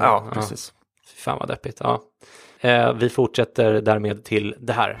i? Ja, precis. Fan vad deppigt, ja. Vi fortsätter därmed till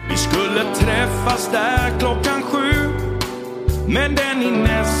det här. Vi skulle träffas där 7:00, men den är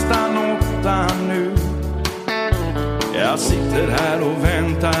nästan 8 nu. Jag sitter här och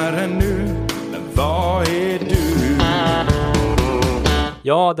väntar ännu, men vad är du?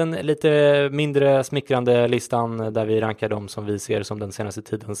 Ja, den lite mindre smickrande listan där vi rankar dem som vi ser som den senaste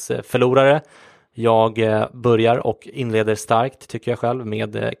tidens förlorare. Jag börjar och inleder starkt, tycker jag själv,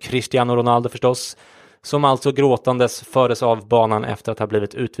 med Cristiano Ronaldo förstås, som alltså gråtandes fördes av banan efter att ha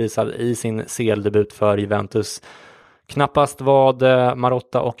blivit utvisad i sin CL-debut för Juventus. Knappast vad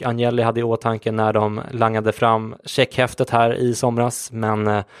Marotta och Agnelli hade i åtanke när de langade fram checkhäftet här i somras,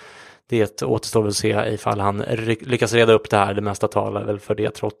 men det återstår väl att se ifall han lyckas reda upp det här. Det mesta talar väl för det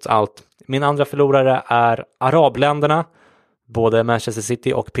trots allt. Min andra förlorare är arabländerna. Både Manchester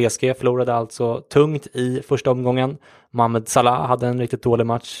City och PSG förlorade alltså tungt i första omgången. Mohamed Salah hade en riktigt dålig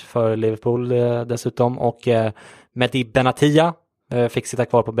match för Liverpool dessutom. Och Mehdi Benatia fick sitta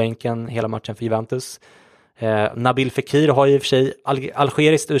kvar på bänken hela matchen för Juventus. Nabil Fekir har ju i och för sig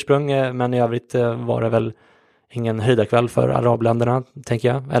algeriskt ursprung, men i övrigt var det väl ingen höjdarkväll för arabländerna, tänker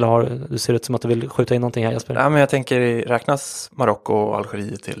jag. Eller du ser ut som att du vill skjuta in någonting här, Jesper? Ja, men jag tänker, räknas Marocko och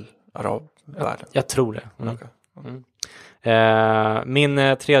Algeriet till arabvärlden? Jag tror det.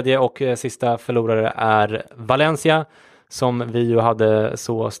 Min tredje och sista förlorare är Valencia, som vi ju hade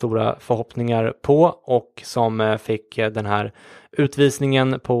så stora förhoppningar på och som fick den här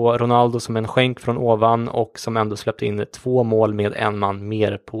utvisningen på Ronaldo som en skänk från ovan och som ändå släppte in 2 mål med en man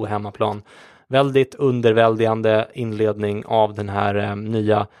mer på hemmaplan. Väldigt underväldigande inledning av den här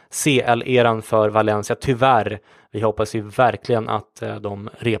nya CL-eran för Valencia. Tyvärr, vi hoppas ju verkligen att de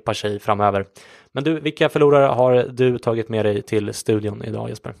repar sig framöver. Men du, vilka förlorare har du tagit med dig till studion idag,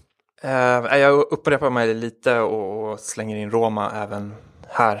 Jesper? Jag upprepar mig lite och slänger in Roma även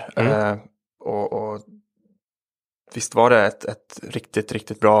här. Och visst var det ett riktigt,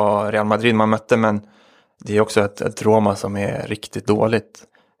 riktigt bra Real Madrid man mötte, men det är också ett Roma som är riktigt dåligt.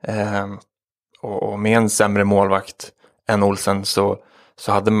 Och med en sämre målvakt än Olsen så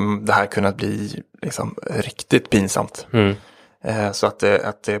hade det här kunnat bli liksom riktigt pinsamt. Så att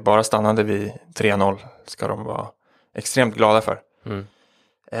det bara stannade vid 3-0 ska de vara extremt glada för.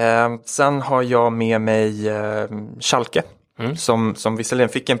 Sen har jag med mig Schalke. som visserligen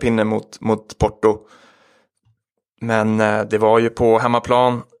fick en pinne mot Porto. Men det var ju på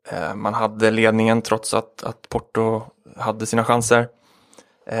hemmaplan. Man hade ledningen trots att Porto hade sina chanser.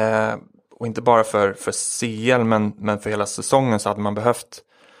 Och inte bara för CL men för hela säsongen så hade man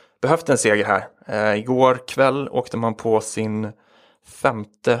behövt en seger här. Igår kväll åkte man på sin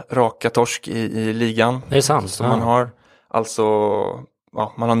 5:e raka torsk i ligan. Det är sant. Så man har alltså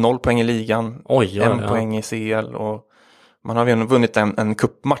man har 0 poäng i ligan, 1 poäng i CL och man har vunnit en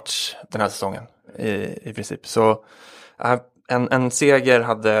cupmatch den här säsongen i princip. Så en seger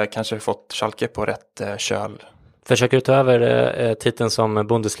hade kanske fått Schalke på rätt köl. Försöker du ta över titeln som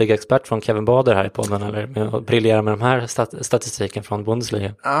Bundesliga-expert från Kevin Bader här i podden eller med att briljera med de här statistiken från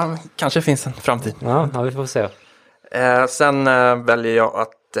Bundesliga? Ja, kanske finns en framtid. Ja, vi får se. Sen väljer jag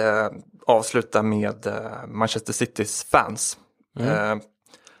att avsluta med Manchester Citys fans.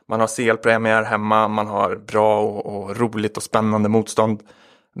 Man har CL-premiär hemma, man har bra och roligt och spännande motstånd.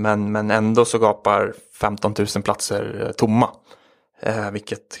 Men ändå så gapar 15 000 platser tomma.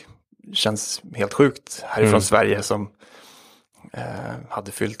 Vilket känns helt sjukt härifrån Sverige som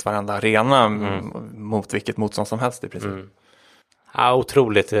hade fyllt varenda arena mot vilket motstånd som helst i princip. Ja,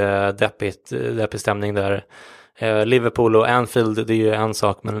 otroligt deppig stämning där. Liverpool och Anfield, det är ju en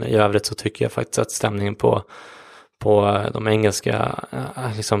sak, men i övrigt så tycker jag faktiskt att stämningen på de engelska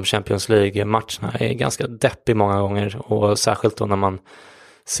liksom Champions League-matcherna är ganska deppig många gånger, och särskilt då när man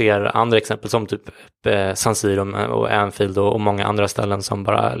ser andra exempel som typ San Siro och Anfield och många andra ställen som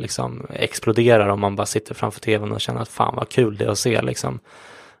bara liksom exploderar om man bara sitter framför tvn och känner att fan vad kul det är att se liksom.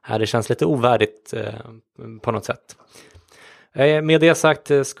 Det känns lite ovärdigt på något sätt. Med det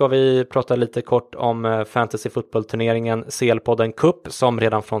sagt ska vi prata lite kort om Fantasy Football-turneringen CL-podden Cup som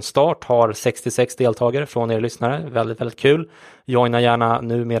redan från start har 66 deltagare från er lyssnare. Väldigt, väldigt kul. Joina gärna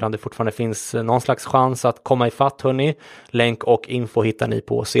nu medan det fortfarande finns någon slags chans att komma ifatt, hörni. Länk och info hittar ni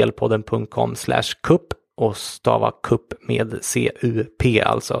på clpodden.com/cup och stava cup med CUP,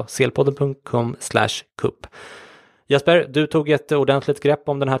 alltså clpodden.com/cup. Jesper, du tog ett ordentligt grepp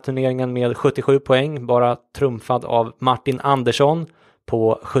om den här turneringen med 77 poäng, bara trumfad av Martin Andersson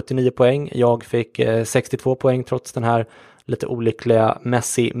på 79 poäng. Jag fick 62 poäng trots den här lite olyckliga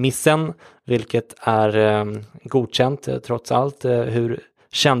Messi-missen, vilket är godkänt trots allt. Hur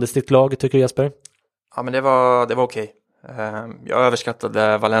kändes ditt lag, tycker du, Jesper? Ja, men det var okej. Jag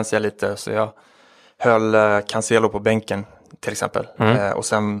överskattade Valencia lite, så jag höll Cancelo på bänken till exempel. Och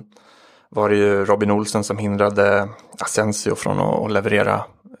sen var det ju Robin Olsen som hindrade Asensio från att leverera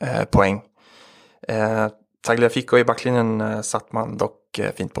poäng. Tagliafico i backlinjen satt man dock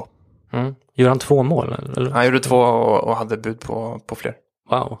fint på. Gjorde han 2 mål? Eller? Han gjorde 2 och hade bud på fler.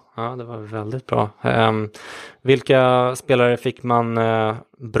 Wow, ja, det var väldigt bra. Vilka spelare fick man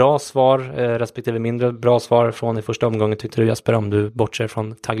bra svar respektive mindre bra svar från i första omgången, tyckte du, Jesper, om du bortser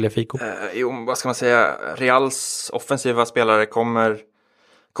från Tagliafico? Vad ska man säga? Reals offensiva spelare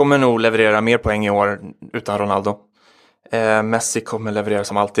kommer nog leverera mer poäng i år utan Ronaldo. Messi kommer leverera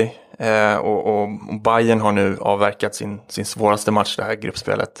som alltid. Och Bayern har nu avverkat sin svåraste match, det här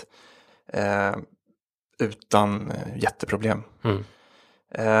gruppspelet. Utan jätteproblem.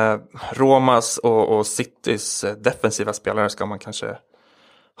 Romas och Citys defensiva spelare ska man kanske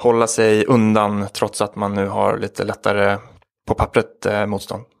hålla sig undan, trots att man nu har lite lättare på pappret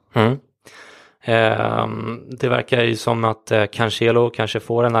motstånd. Det verkar ju som att Cancelo kanske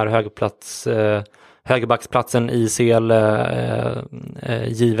får den här högerbacksplatsen i CL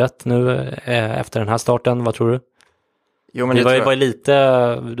givet nu efter den här starten. Vad tror du? Jo, men det var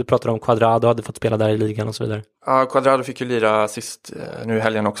lite, du pratade om Cuadrado, hade fått spela där i ligan och så vidare. Ja, Cuadrado fick ju lira sist nu i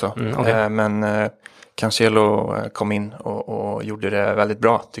helgen också. Okay. Men Cancelo kom in och gjorde det väldigt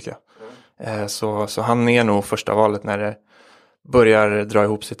bra, tycker jag. Så han är nog första valet när det börjar dra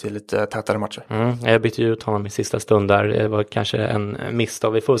ihop sig till lite tätare matcher. Jag bytte ut honom i sista stund där. Det var kanske en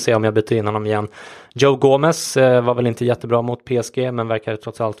misstag. Vi får se om jag byter in honom igen. Joe Gomez var väl inte jättebra mot PSG, men verkar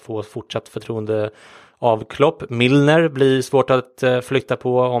trots allt få fortsatt förtroende av Klopp. Milner blir svårt att flytta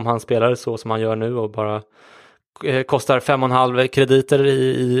på om han spelar så som han gör nu och bara kostar 5,5 krediter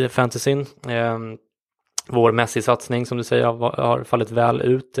i fantasyn. Vår Messi-satsning, som du säger, har fallit väl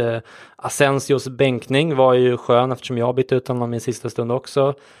ut. Asensios bänkning var ju skön eftersom jag bytte ut honom i sista stund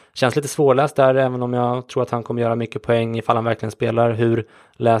också. Känns lite svårläst där, även om jag tror att han kommer göra mycket poäng ifall han verkligen spelar. Hur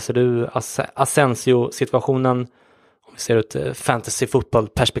läser du Asensio-situationen om vi ser ut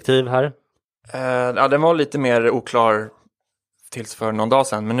fantasy-fotboll-perspektiv här? Ja, den var lite mer oklar tills för någon dag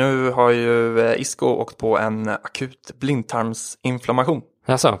sedan. Men nu har ju Isco åkt på en akut blindtarmsinflammation.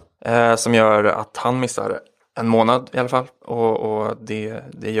 Jaså? Som gör att han missar en månad i alla fall. Och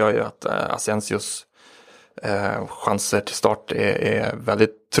det gör ju att Asensios chanser till start är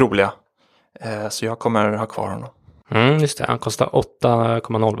väldigt troliga. Så jag kommer ha kvar honom. Just det, han kostar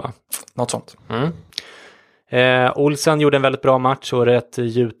 8,0 va? Något sånt. Olsen gjorde en väldigt bra match och rätt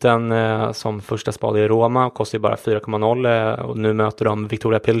gjuten som första spade i Roma. Kostar ju bara 4,0 och nu möter de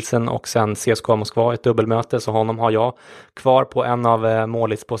Victoria Pilsen och sen CSKA Moskva, ett dubbelmöte. Så honom har jag kvar på en av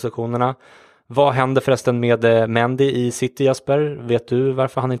målitspositionerna. Vad händer förresten med Mendy i City, Jasper? Vet du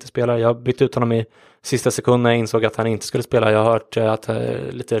varför han inte spelar? Jag bytte ut honom i sista sekunden när jag insåg att han inte skulle spela. Jag har hört att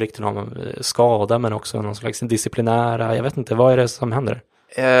lite rykten om skada men också någon slags disciplinära. Jag vet inte, vad är det som händer?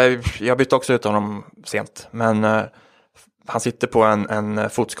 Jag bytte också ut honom sent, men han sitter på en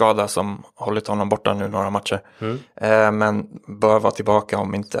fotskada som hållit honom borta nu några matcher. Men bör vara tillbaka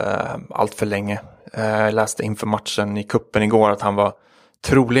om inte allt för länge. Jag läste inför matchen i kuppen igår att han var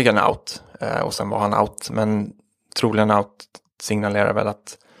troligen out, och sen var han out, men troligen out signalerar väl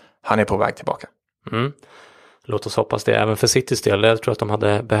att han är på väg tillbaka. Låt oss hoppas det även för Citys del. Jag tror att de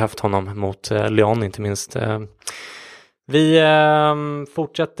hade behövt honom mot Lyon inte minst. Vi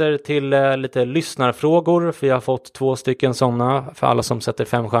fortsätter till lite lyssnarfrågor, för jag har fått 2 stycken sådana. För alla som sätter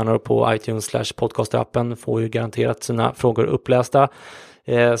 5 stjärnor på iTunes/podcastappen får ju garanterat sina frågor upplästa.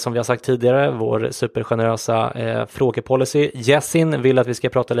 Som vi har sagt tidigare, vår supergenerösa frågepolicy. Jessin vill att vi ska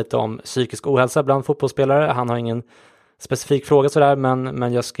prata lite om psykisk ohälsa bland fotbollsspelare. Han har ingen specifik fråga sådär,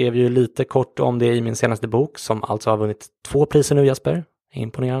 men jag skrev ju lite kort om det i min senaste bok, som alltså har vunnit 2 priser nu, Jasper.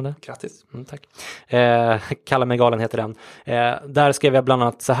 Imponerande. Grattis. Tack. Kalla mig galen heter den. Där skrev jag bland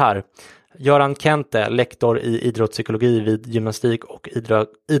annat så här. Göran Kente, lektor i idrottspsykologi vid gymnastik- och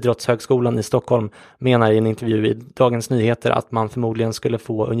idrottshögskolan i Stockholm, menar i en intervju i Dagens Nyheter att man förmodligen skulle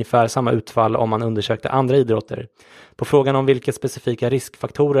få ungefär samma utfall om man undersökte andra idrotter. På frågan om vilka specifika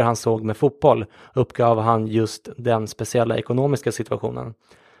riskfaktorer han såg med fotboll uppgav han just den speciella ekonomiska situationen.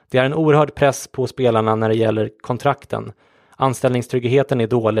 Det är en oerhörd press på spelarna när det gäller kontrakten. Anställningstryggheten är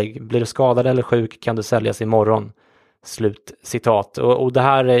dålig. Blir du skadad eller sjuk kan du säljas imorgon. Slut citat. Och det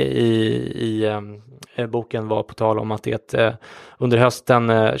här i boken var på tal om att det under hösten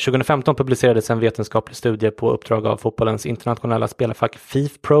 2015 publicerades en vetenskaplig studie på uppdrag av fotbollens internationella spelarfack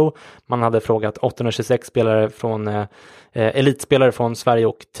FIFPro. Man hade frågat 826 spelare från elitspelare från Sverige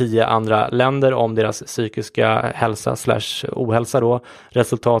och 10 andra länder om deras psykiska hälsa / ohälsa då.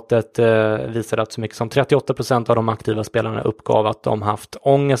 Resultatet visade att så mycket som 38% av de aktiva spelarna uppgav att de haft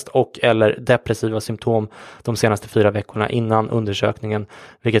ångest och eller depressiva symptom de senaste 4 veckorna innan undersökningen,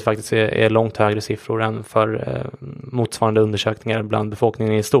 vilket faktiskt är långt högre siffror än för motsvarande undersökningar bland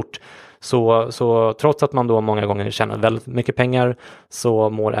befolkningen i stort. Så trots att man då många gånger tjänar väldigt mycket pengar, så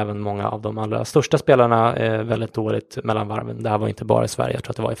mår även många av de allra största spelarna väldigt dåligt mellan varven. Det här var inte bara i Sverige, jag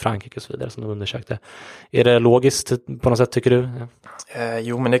tror att det var i Frankrike och så vidare som de undersökte. Är det logiskt på något sätt, tycker du?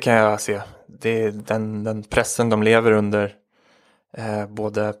 Jo, men det kan jag se. Det är den pressen de lever under,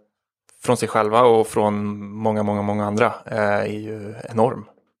 både från sig själva och från många andra, är ju enorm.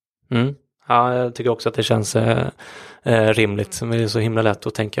 Ja, jag tycker också att det känns rimligt. Det är så himla lätt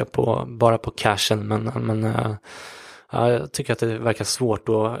att tänka bara på cashen, men jag tycker att det verkar svårt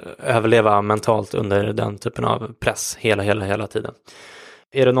att överleva mentalt under den typen av press hela tiden.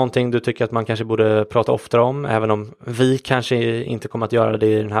 Är det någonting du tycker att man kanske borde prata oftare om, även om vi kanske inte kommer att göra det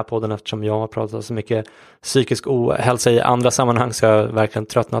i den här podden, eftersom jag har pratat så mycket psykisk ohälsa i andra sammanhang, så jag har verkligen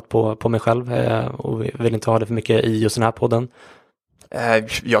tröttnat på mig själv och vill inte ha det för mycket i just den här podden.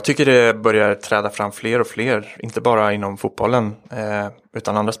 Jag tycker det börjar träda fram fler och fler, inte bara inom fotbollen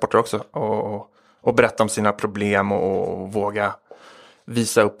utan andra sporter också, och berätta om sina problem och våga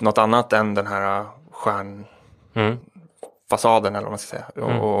visa upp något annat än den här stjärnfasaden eller vad man ska säga,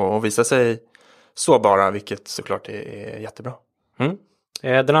 och visa sig sårbara, vilket såklart är jättebra.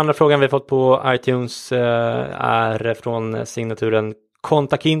 Den andra frågan vi fått på iTunes är från signaturen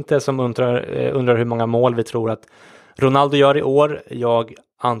Kontakinte, som undrar hur många mål vi tror att Ronaldo gör i år. Jag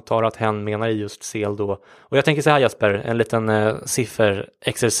antar att hen menar just CL då. Och jag tänker så här, Jasper, en liten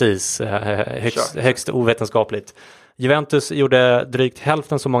sifferexercis, högst ovetenskapligt. Juventus gjorde drygt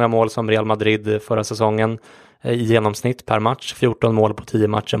hälften så många mål som Real Madrid förra säsongen i genomsnitt per match. 14 mål på 10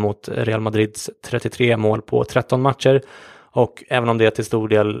 matcher mot Real Madrids 33 mål på 13 matcher. Och även om det till stor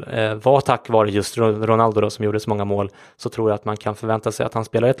del var tack vare just Ronaldo då, som gjorde så många mål, så tror jag att man kan förvänta sig att han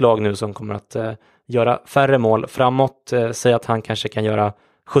spelar ett lag nu som kommer att göra färre mål framåt. Säg att han kanske kan göra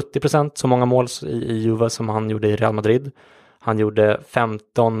 70% så många mål i Juve som han gjorde i Real Madrid. Han gjorde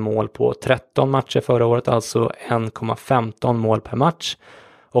 15 mål på 13 matcher förra året, alltså 1,15 mål per match.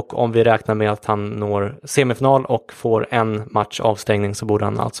 Och om vi räknar med att han når semifinal och får en match avstängning, så borde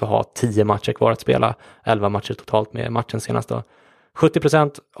han alltså ha 10 matcher kvar att spela. 11 matcher totalt med matchen senast då.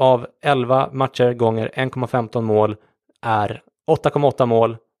 70% av 11 matcher gånger 1,15 mål är 8,8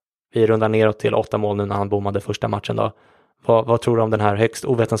 mål. Vi rundar neråt till 8 mål nu när han bommade första matchen då. Vad tror du om den här högst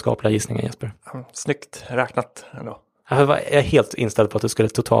ovetenskapliga gissningen, Jesper? Snyggt räknat ändå. Jag är helt inställd på att du skulle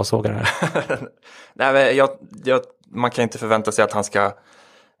totalsåga det här. Nej, men man kan inte förvänta sig att han ska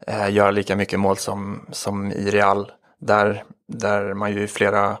göra lika mycket mål som i Real. Där man ju i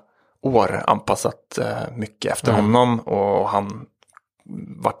flera år anpassat mycket efter honom och han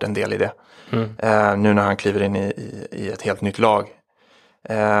varit en del i det. Nu när han kliver in i ett helt nytt lag.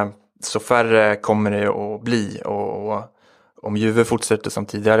 Så färre kommer det att bli, och om Juve fortsätter som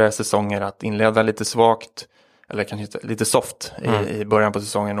tidigare säsonger att inleda lite svagt eller kanske lite soft i början på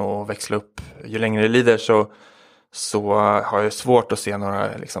säsongen och växla upp ju längre det lider, så har jag svårt att se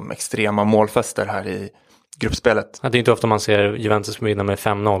några liksom extrema målfester här i gruppspelet. Det är inte ofta man ser Juventus vinna med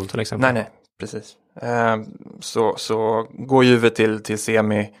 5-0 till exempel. Nej, precis. Så går Juve till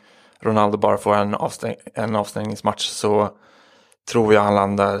semi, Ronaldo bara får en avstängningsmatch, så tror jag han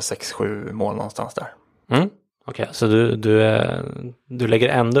landar 6-7 mål någonstans där. Okej, så du lägger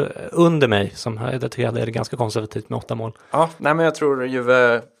ändå under mig, som jag tycker är ganska konservativt med 8 mål. Ja, nej, men jag tror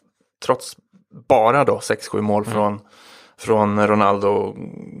Juve trots bara då 6-7 mål från Ronaldo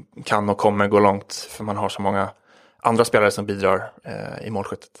kan och kommer gå långt, för man har så många andra spelare som bidrar i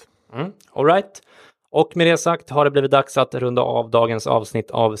målskyttet. All right. Och med det sagt har det blivit dags att runda av dagens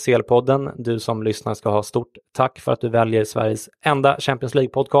avsnitt av CL-podden. Du som lyssnar ska ha stort tack för att du väljer Sveriges enda Champions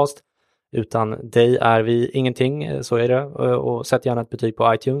League-podcast. Utan dig är vi ingenting, så är det. Och sätt gärna ett betyg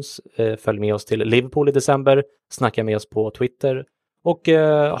på iTunes. Följ med oss till Liverpool i december. Snacka med oss på Twitter. Och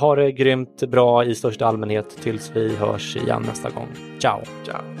ha det grymt bra i största allmänhet tills vi hörs igen nästa gång. Ciao!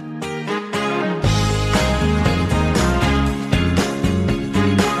 Ciao!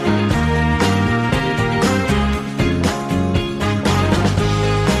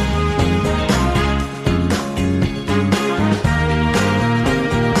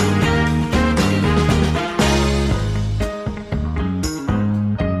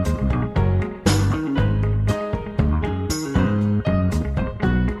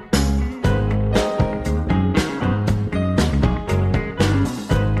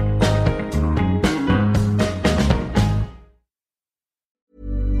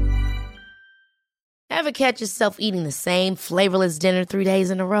 Ever catch yourself eating the same flavorless dinner 3 days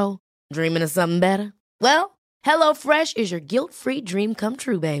in a row? Dreaming of something better? Well, HelloFresh is your guilt-free dream come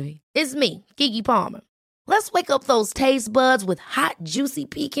true, baby. It's me, Keke Palmer. Let's wake up those taste buds with hot, juicy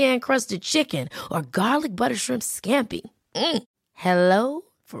pecan-crusted chicken or garlic butter shrimp scampi. Hello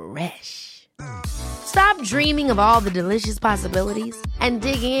Fresh. Stop dreaming of all the delicious possibilities and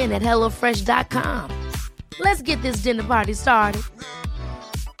dig in at HelloFresh.com. Let's get this dinner party started.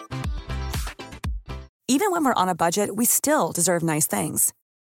 Even when we're on a budget, we still deserve nice things.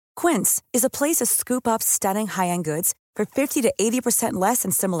 Quince is a place to scoop up stunning high-end goods for 50 to 80% less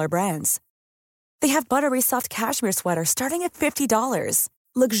than similar brands. They have buttery soft cashmere sweaters starting at $50,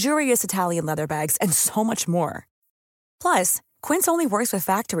 luxurious Italian leather bags, and so much more. Plus, Quince only works with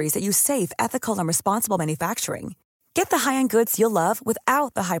factories that use safe, ethical, and responsible manufacturing. Get the high-end goods you'll love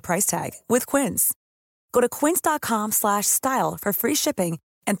without the high price tag with Quince. Go to quince.com/style for free shipping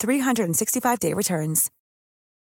and 365-day returns.